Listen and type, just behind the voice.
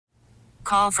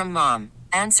call from mom.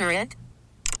 Answer it.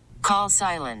 Call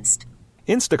silenced.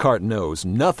 Instacart knows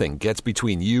nothing gets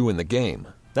between you and the game.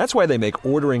 That's why they make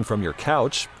ordering from your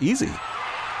couch easy.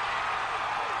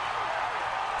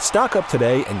 Stock up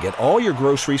today and get all your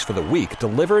groceries for the week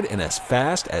delivered in as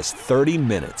fast as 30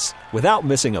 minutes without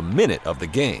missing a minute of the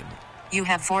game. You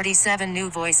have 47 new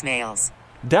voicemails.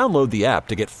 Download the app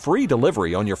to get free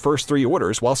delivery on your first 3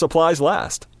 orders while supplies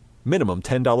last. Minimum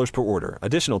 $10 per order.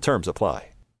 Additional terms apply.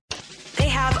 They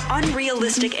have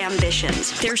unrealistic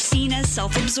ambitions. They're seen as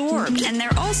self-absorbed, and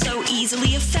they're also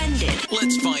easily offended.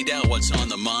 Let's find out what's on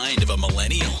the mind of a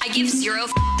millennial. I give zero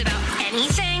about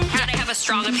anything, but I have a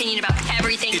strong opinion about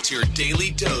everything. It's your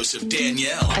daily dose of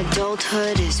Danielle.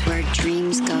 Adulthood is where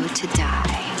dreams go to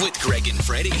die. With Greg and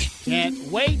Freddie. Can't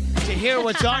wait to hear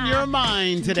what's on your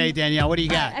mind today, Danielle. What do you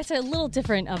got? It's a little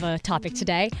different of a topic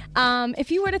today.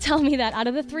 If you were to tell me that out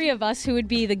of the 3 of us, who would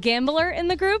be the gambler in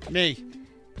the group? Me.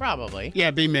 Probably.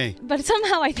 Yeah, be me. But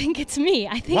somehow I think it's me.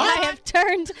 I think What? I have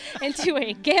turned into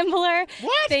a gambler.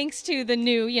 What? Thanks to the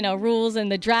new, rules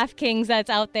and the DraftKings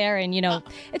that's out there. And,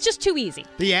 it's just too easy.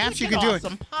 The apps you can do it.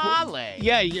 Some parlay.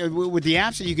 Yeah, with the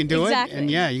apps that you can do Exactly. it.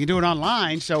 And yeah, you can do it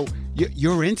online. So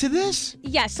you're into this?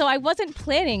 Yeah, so I wasn't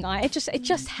planning on it. It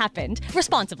just happened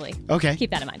responsibly. Okay. Keep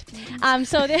that in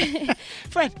mind.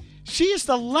 Fred, she is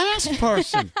the last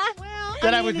person.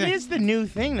 Well, I mean, it is the new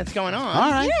thing that's going on. All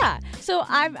right. Yeah. So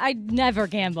I never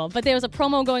gamble, but there was a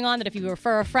promo going on that if you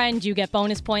refer a friend, you get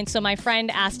bonus points. So my friend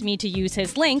asked me to use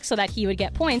his link so that he would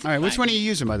get points. All right. Which one are you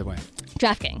using, by the way?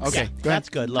 DraftKings. Okay. Yeah, go ahead. that's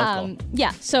good. Local.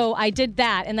 Yeah, so I did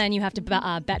that, and then you have to bet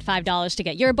 $5 to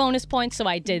get your bonus points, so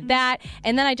I did that.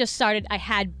 And then I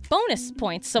had bonus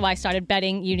points, so I started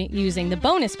betting using the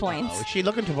bonus points. Oh, is she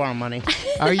looking to borrow money?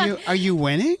 Are you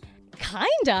winning?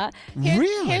 Kinda.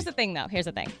 Really? Here's the thing, though.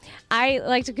 I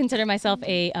like to consider myself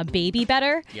a baby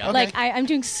bettor. Yeah. Okay. Like, I'm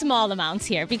doing small amounts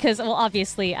here because, well,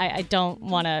 obviously, I don't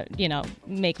want to,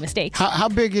 make mistakes. How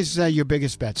big is your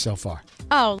biggest bet so far?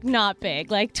 Oh, not big,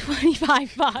 like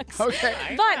 $25.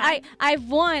 Okay. But I've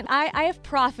won. I have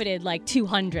profited like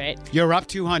 200. You're up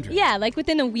 200. Yeah, like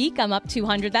within a week, I'm up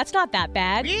 200. That's not that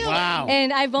bad. Really? Wow.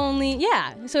 And I've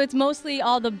so it's mostly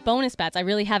all the bonus bets. I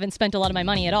really haven't spent a lot of my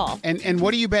money at all. And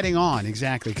what are you betting on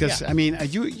exactly? Because I mean,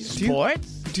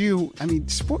 Sports? Do you know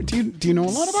a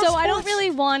lot about sports? So I don't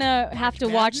really want to have to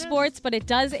watch sports, but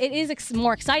it is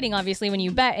more exciting, obviously, when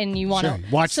you bet and you want to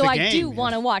watch the game. So I do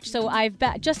want to watch. So I've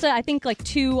bet I think like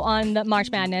 2 on the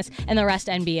March Madness and the rest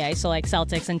NBA. So like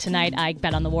Celtics, and tonight I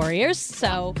bet on the Warriors.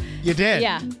 So you did?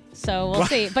 Yeah. So we'll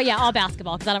see. But yeah, all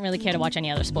basketball because I don't really care to watch any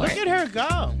other sport. Look at her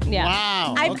go. Yeah.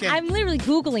 Wow. Okay. I'm literally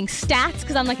Googling stats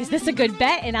because I'm like, is this a good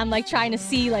bet? And I'm like trying to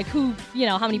see like who,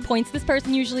 how many points this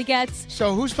person usually gets.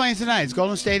 So who's playing tonight? It's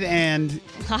Golden State and...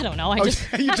 I don't know. You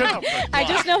don't know. I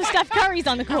just know Steph Curry's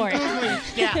on the court.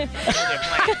 Yeah.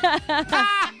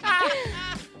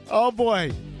 Oh,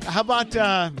 boy. How about...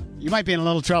 you might be in a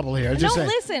little trouble here.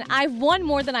 Listen, I've won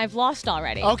more than I've lost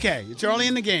already. Okay, it's early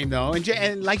in the game, though.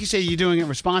 And like you say, you're doing it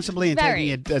responsibly and taking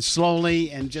it slowly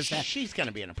and just... She's going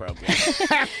to be inappropriate.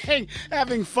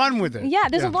 having fun with it. Yeah,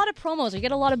 there's a lot of promos. You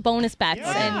get a lot of bonus bets,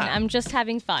 Yeah. and I'm just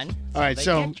having fun. All right,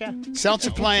 so Celtics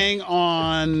are playing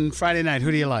on Friday night.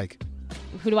 Who do you like?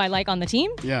 Who do I like on the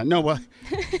team? Yeah, no, well...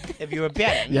 If you were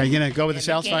betting. Yeah, you're going to go with the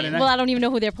Celtics Friday night? Well, I don't even know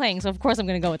who they're playing, so of course I'm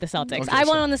going to go with the Celtics. Okay, I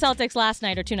won on the Celtics last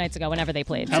night or 2 nights ago, whenever they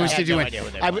played. How much did you win?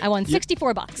 I won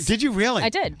 $64. Did you really? I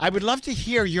did. I would love to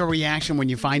hear your reaction when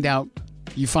you find out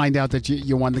that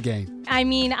you won the game. I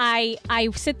mean, I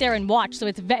sit there and watch, so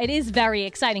it is very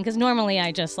exciting because normally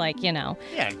I just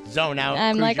Yeah, zone out.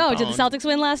 I'm like, your did the phone. Celtics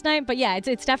win last night? But yeah,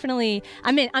 it's definitely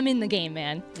I'm in the game,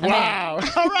 man. Wow.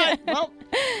 All right. Well,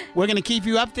 we're going to keep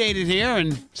you updated here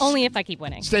and only if I keep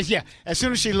winning. As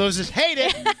soon as she loses, hate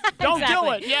it. Don't do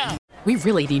Exactly. it. Yeah. We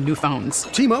really need new phones.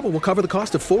 T-Mobile will cover the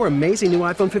cost of 4 amazing new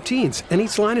iPhone 15s, and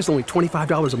each line is only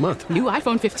 $25 a month. New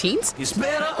iPhone 15s? It's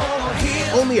better over here.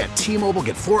 Only at T-Mobile,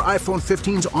 get 4 iPhone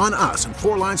 15s on us and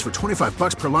 4 lines for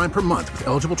 $25 per line per month with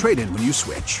eligible trade-in when you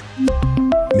switch.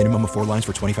 Minimum of 4 lines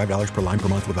for $25 per line per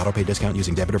month with autopay discount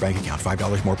using debit or bank account.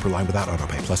 $5 more per line without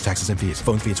autopay, plus taxes and fees.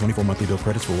 Phone fee at 24 monthly bill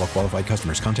credits for well-qualified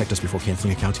customers. Contact us before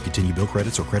canceling account to continue bill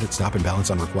credits or credit stop and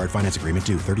balance on required finance agreement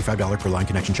due. $35 per line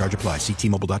connection charge applies. See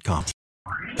T-Mobile.com.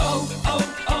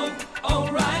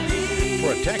 O'Reilly.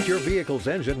 Protect your vehicle's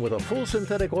engine with a full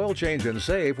synthetic oil change and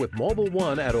save with Mobile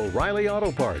One at O'Reilly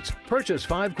Auto Parts. Purchase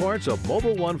 5 quarts of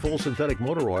Mobile One full synthetic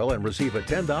motor oil and receive a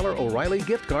 $10 O'Reilly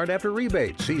gift card after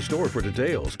rebate. See store for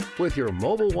details. With your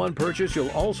Mobile One purchase,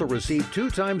 you'll also receive 2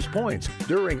 times points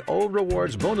during O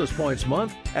Rewards Bonus Points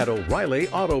Month at O'Reilly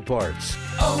Auto Parts.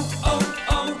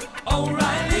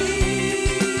 O'Reilly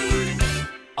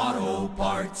Auto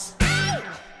Parts.